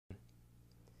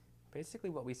Basically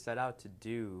what we set out to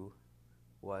do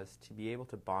was to be able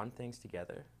to bond things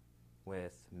together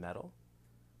with metal,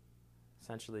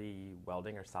 essentially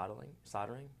welding or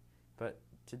soldering, but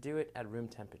to do it at room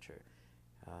temperature.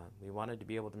 We wanted to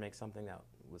be able to make something that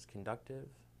was conductive,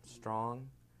 strong,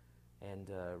 and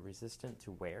resistant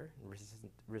to wear,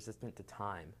 resistant to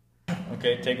time.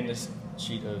 Okay, taking this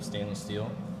sheet of stainless steel,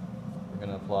 we're going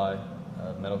to apply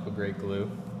medical grade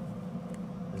glue.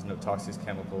 There's no toxic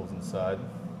chemicals inside.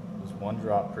 There's 1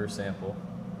 drop per sample.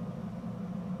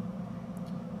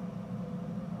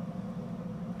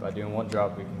 By doing 1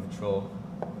 drop, we can control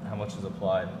how much is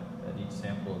applied at each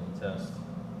sample of the test.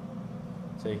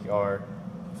 Take our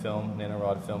film,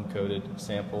 nanorod film coated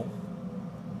sample,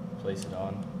 place it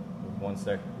on with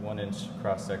 1 inch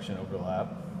cross section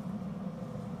overlap.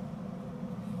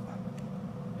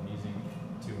 And using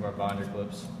 2 of our binder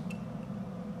clips,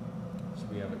 so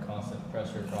we have a constant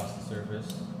pressure across the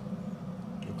surface.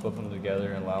 We clip them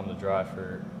together and allow them to dry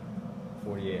for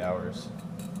 48 hours.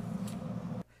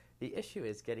 The issue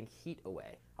is getting heat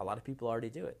away. A lot of people already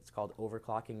do it. It's called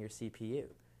overclocking your CPU.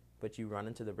 But you run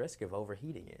into the risk of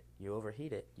overheating it. You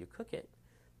overheat it, you cook it,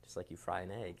 just like you fry an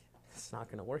egg. It's not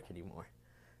going to work anymore.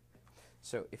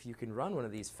 So if you can run one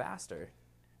of these faster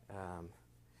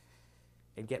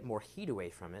and get more heat away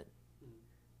from it,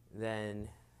 then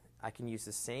I can use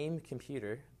the same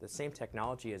computer, the same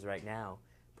technology as right now,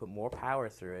 put more power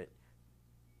through it,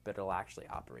 but it'll actually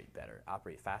operate better,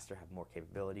 operate faster, have more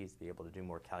capabilities, be able to do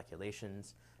more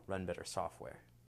calculations, run better software.